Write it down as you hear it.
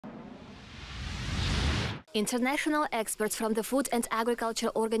International experts from the Food and Agriculture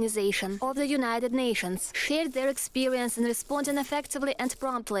Organization of the United Nations shared their experience in responding effectively and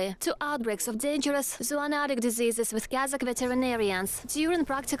promptly to outbreaks of dangerous zoonotic diseases with Kazakh veterinarians. During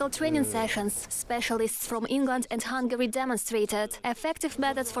practical training sessions, specialists from England and Hungary demonstrated effective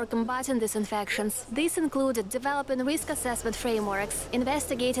methods for combating these infections. These included developing risk assessment frameworks,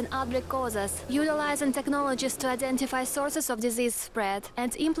 investigating outbreak causes, utilizing technologies to identify sources of disease spread,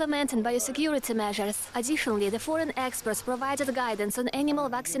 and implementing biosecurity measures. Additionally, the foreign experts provided guidance on animal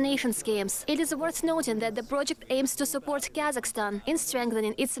vaccination schemes. It is worth noting that the project aims to support Kazakhstan in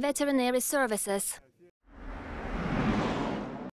strengthening its veterinary services.